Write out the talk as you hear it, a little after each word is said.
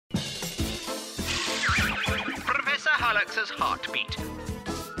Hallux's heartbeat.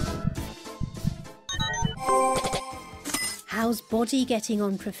 How's Body getting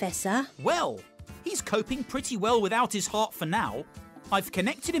on, Professor? Well, he's coping pretty well without his heart for now. I've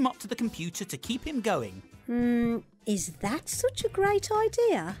connected him up to the computer to keep him going. Is that such a great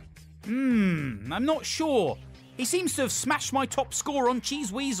idea? I'm not sure. He seems to have smashed my top score on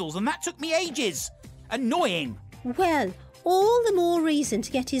Cheese Weasels, and that took me ages. Annoying. Well, all the more reason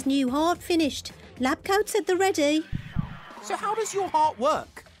to get his new heart finished. Lab coats at the ready. So how does your heart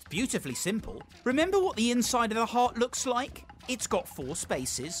work? It's beautifully simple. Remember what the inside of the heart looks like? It's got 4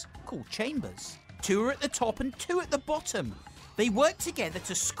 spaces, called chambers. 2 are at the top and 2 at the bottom. They work together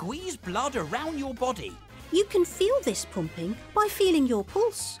to squeeze blood around your body. You can feel this pumping by feeling your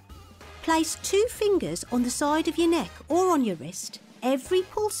pulse. Place 2 fingers on the side of your neck or on your wrist. Every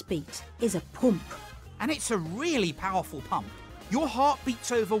pulse beat is a pump. And it's a really powerful pump. Your heart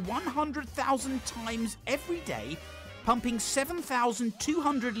beats over 100,000 times every day, pumping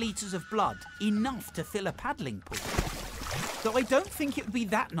 7,200 litres of blood, enough to fill a paddling pool. Though I don't think it would be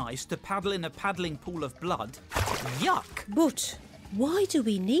that nice to paddle in a paddling pool of blood. Yuck! But why do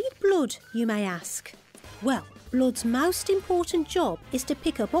we need blood, you may ask? Well, blood's most important job is to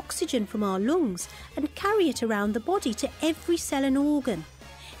pick up oxygen from our lungs and carry it around the body to every cell and organ.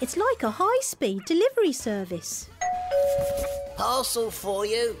 It's like a high-speed delivery service. Parcel for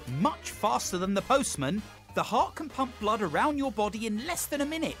you. Much faster than the postman, the heart can pump blood around your body in less than a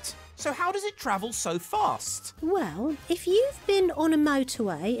minute. So how does it travel so fast? Well, if you've been on a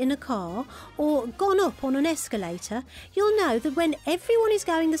motorway in a car or gone up on an escalator, you'll know that when everyone is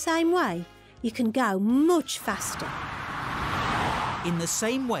going the same way, you can go much faster. In the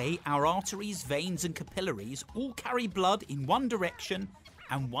same way, our arteries, veins and capillaries all carry blood in one direction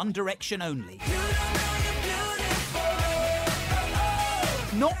and one direction only.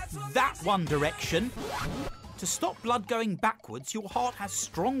 Not that one direction. To stop blood going backwards, your heart has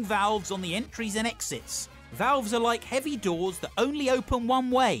strong valves on the entries and exits. Valves are like heavy doors that only open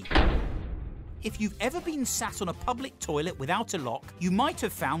one way. If you've ever been sat on a public toilet without a lock, you might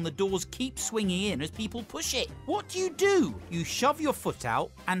have found the doors keep swinging in as people push it. What do? You shove your foot out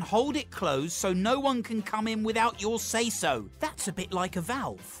and hold it closed so no one can come in without your say-so. That's a bit like a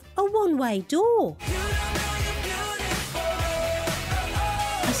valve. A one-way door.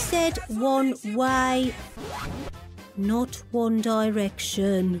 I said one way, not one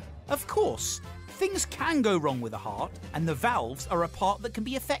direction. Of course, things can go wrong with the heart, and the valves are a part that can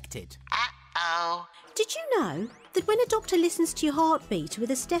be affected. Uh-oh. Did you know that when a doctor listens to your heartbeat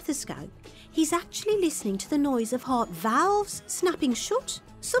with a stethoscope, he's actually listening to the noise of heart valves snapping shut?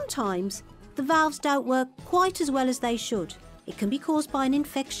 Sometimes the valves don't work quite as well as they should. It can be caused by an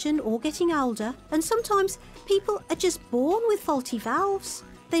infection or getting older, and sometimes people are just born with faulty valves.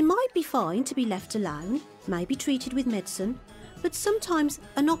 They might be fine to be left alone, may be treated with medicine, but sometimes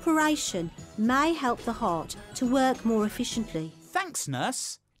an operation may help the heart to work more efficiently. Thanks,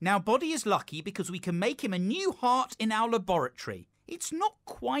 nurse. Now, Body is lucky because we can make him a new heart in our laboratory. It's not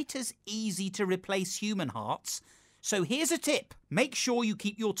quite as easy to replace human hearts, so here's a tip. Make sure you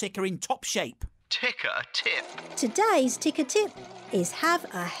keep your ticker in top shape. Ticker tip. Today's ticker tip is have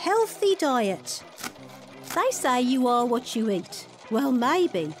a healthy diet. They say you are what you eat. Well,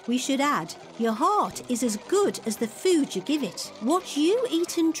 maybe we should add, your heart is as good as the food you give it. What you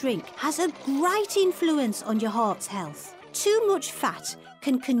eat and drink has a great influence on your heart's health. Too much fat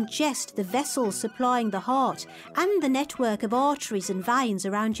can congest the vessels supplying the heart and the network of arteries and veins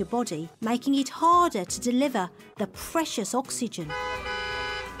around your body, making it harder to deliver the precious oxygen.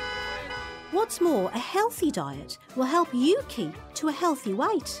 What's more, a healthy diet will help you keep to a healthy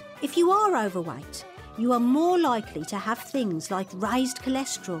weight. If you are overweight, you are more likely to have things like raised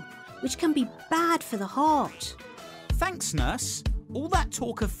cholesterol, which can be bad for the heart. Thanks, nurse. All that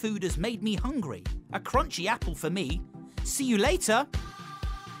talk of food has made me hungry. A crunchy apple for me. See you later.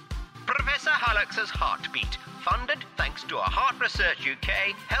 Professor Hallux's heartbeat, funded thanks to a Heart Research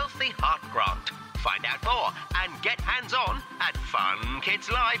UK Healthy Heart Grant. Find out more and get hands-on at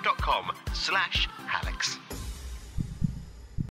funkidslive.com/Hallux.